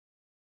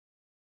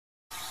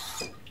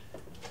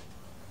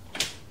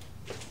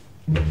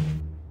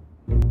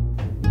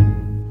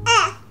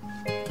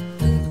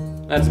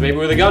That's a baby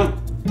with a gun.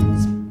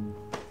 It's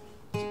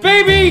a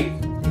baby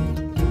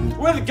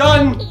with a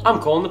gun. I'm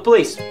calling the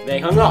police. They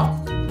hung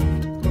up.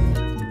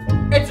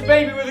 It's a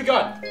baby with a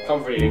gun.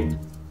 Comfort eating.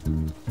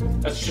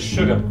 That's just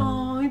sugar.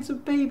 Oh, it's a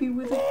baby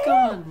with a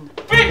gun.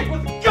 Baby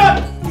with a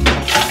gun!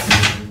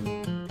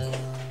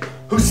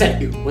 Who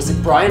sent you? Was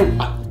it Brian?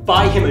 I'll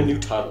buy him a new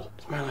title.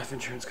 Does my life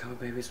insurance cover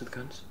babies with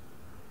guns?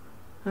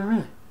 Oh,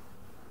 really?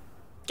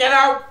 Get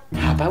out!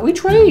 How about we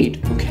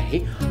trade?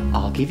 Okay,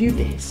 I'll give you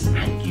this,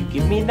 and you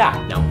give me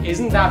that. Now,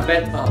 isn't that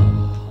better?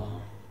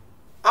 Oh,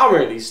 I'm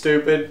really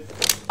stupid.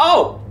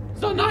 Oh,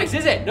 it's not nice,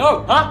 is it?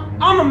 No, huh?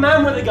 I'm a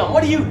man with a gun.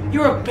 What are you?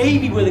 You're a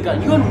baby with a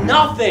gun. You're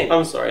nothing.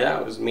 I'm sorry,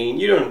 that was mean.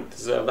 You don't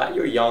deserve that.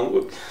 You're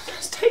young.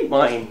 Just take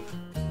mine.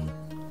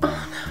 Oh,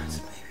 no, it's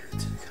a baby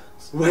with 2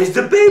 guns. Where's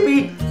the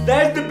baby?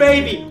 There's the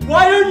baby.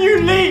 Why don't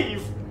you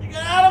leave? You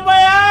get out of my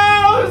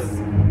house!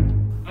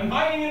 I'm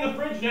hiding in the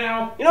fridge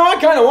now. You know, I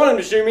kind of want him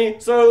to shoot me,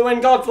 so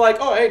when God's like,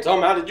 oh, hey,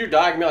 Tom, how did you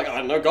die? I can be like, I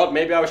don't know, God,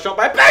 maybe I was shot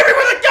by a baby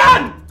with a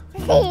gun!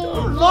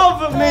 Don't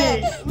laugh at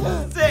me.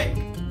 I'm sick.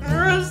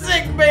 You're a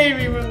sick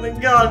baby with a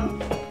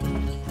gun.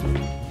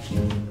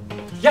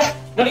 Yeah,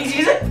 not easy,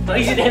 is it? Not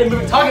easy to hit a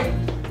moving target.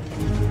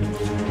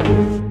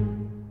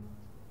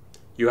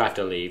 You have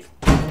to leave.